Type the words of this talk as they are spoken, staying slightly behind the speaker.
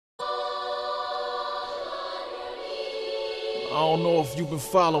I don't know if you've been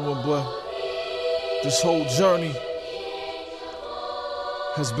following, but this whole journey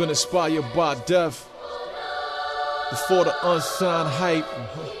has been inspired by death. Before the unsigned hype,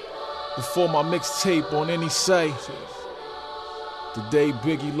 before my mixtape on any site, the day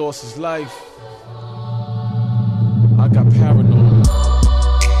Biggie lost his life, I got paranoid.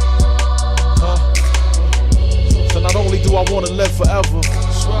 So not only do I want to live forever,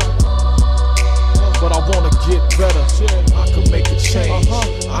 but I want to get better. I could make a change.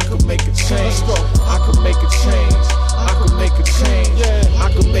 I could make a change. I could make a change. I could make a change.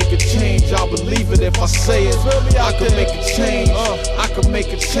 I could make a change. I believe it if I say it. I could make a change. I could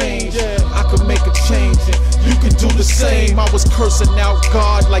make a change. I could make a change. You can do the same. I was cursing out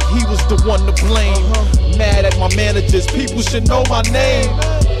God like he was the one to blame. Mad at my managers. People should know my name.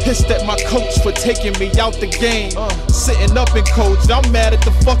 Pissed at my coach for taking me out the game. Sitting up in coach, I'm mad at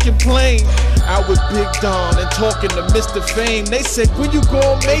the fucking plane. Out with Big Don and talking to Mr. Fame. They said, when you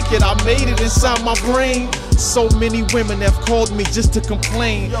gon' make it? I made it inside my brain. So many women have called me just to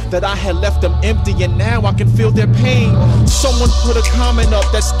complain that I had left them empty and now I can feel their pain. Someone put a comment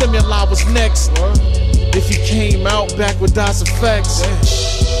up that Stimuli was next. If he came out back with DOS effects.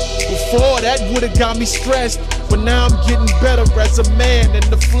 Before that would've got me stressed, but now I'm getting better as a man in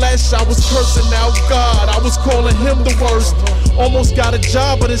the flesh. I was cursing out God, I was calling him the worst. Almost got a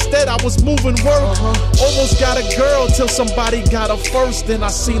job, but instead I was moving work. Almost got a girl till somebody got her first. Then I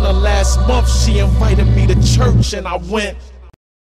seen her last month, she invited me to church and I went.